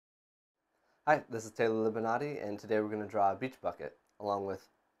Hi, this is Taylor Libonati, and today we're going to draw a beach bucket along with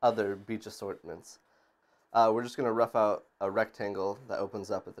other beach assortments. We're just going to rough out a rectangle that opens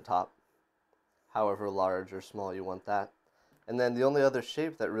up at the top, however large or small you want that. And then the only other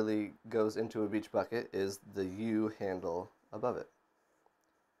shape that really goes into a beach bucket is the U handle above it.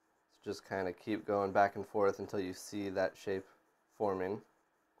 So just kind of keep going back and forth until you see that shape forming.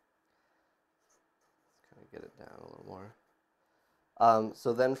 Let's kind of get it down a little more.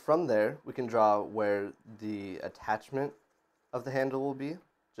 So then from there, we can draw where the attachment of the handle will be,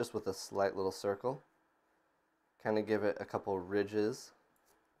 just with a slight little circle. Kind of give it a couple ridges.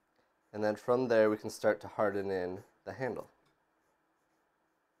 And then from there, we can start to harden in the handle.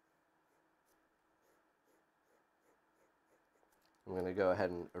 I'm going to go ahead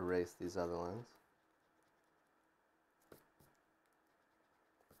and erase these other lines.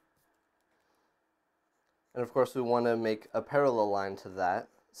 And of course we want to make a parallel line to that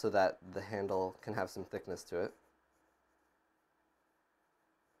so that the handle can have some thickness to it.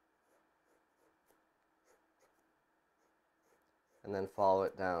 And then follow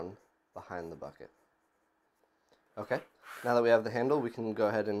it down behind the bucket. Okay, now that we have the handle, we can go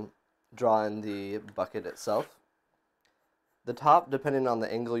ahead and draw in the bucket itself. The top, depending on the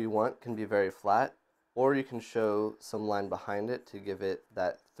angle you want, can be very flat, or you can show some line behind it to give it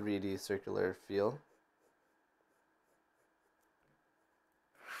that 3D circular feel.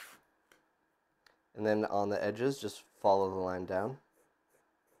 And then on the edges, just follow the line down.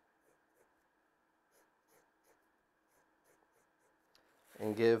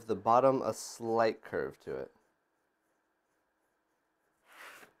 And give the bottom a slight curve to it.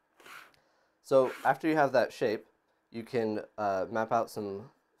 So after you have that shape, you can map out some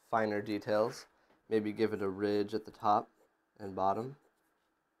finer details. Maybe give it a ridge at the top and bottom.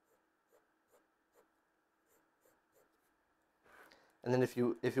 And then if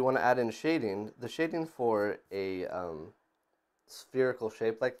you want to add in shading, the shading for a spherical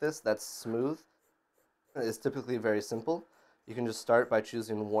shape like this that's smooth is typically very simple. You can just start by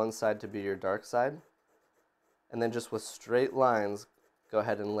choosing one side to be your dark side, and then just with straight lines, go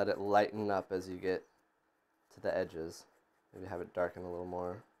ahead and let it lighten up as you get to the edges. Maybe have it darken a little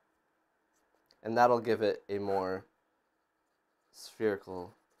more. And that'll give it a more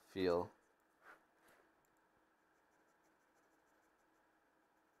spherical feel.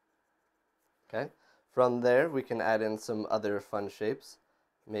 Okay. From there, we can add in some other fun shapes.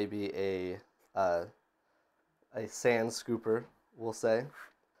 Maybe a sand scooper, we'll say.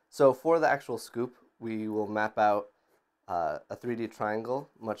 So for the actual scoop, we will map out a 3D triangle,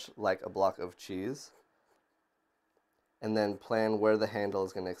 much like a block of cheese, and then plan where the handle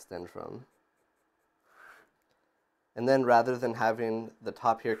is going to extend from. And then rather than having the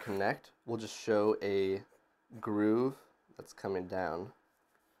top here connect, we'll just show a groove that's coming down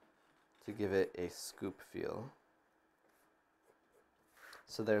to give it a scoop feel.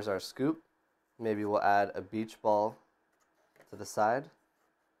 So there's our scoop. Maybe we'll add a beach ball to the side.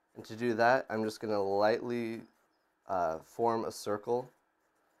 And to do that, I'm just going to lightly form a circle,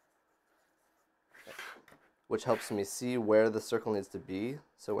 which helps me see where the circle needs to be.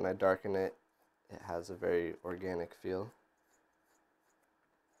 So when I darken it, it has a very organic feel.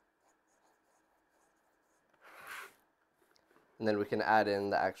 And then we can add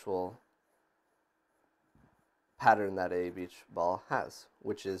in the actual pattern that a beach ball has,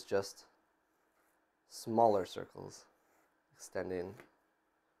 which is just smaller circles extending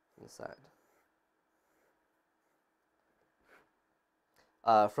from the side.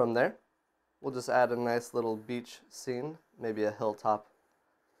 From there, we'll just add a nice little beach scene, maybe a hilltop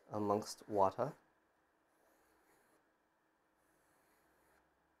amongst water.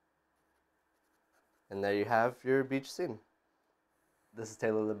 And there you have your beach scene. This is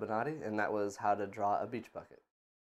Taylor Libonati, and that was how to draw a beach bucket.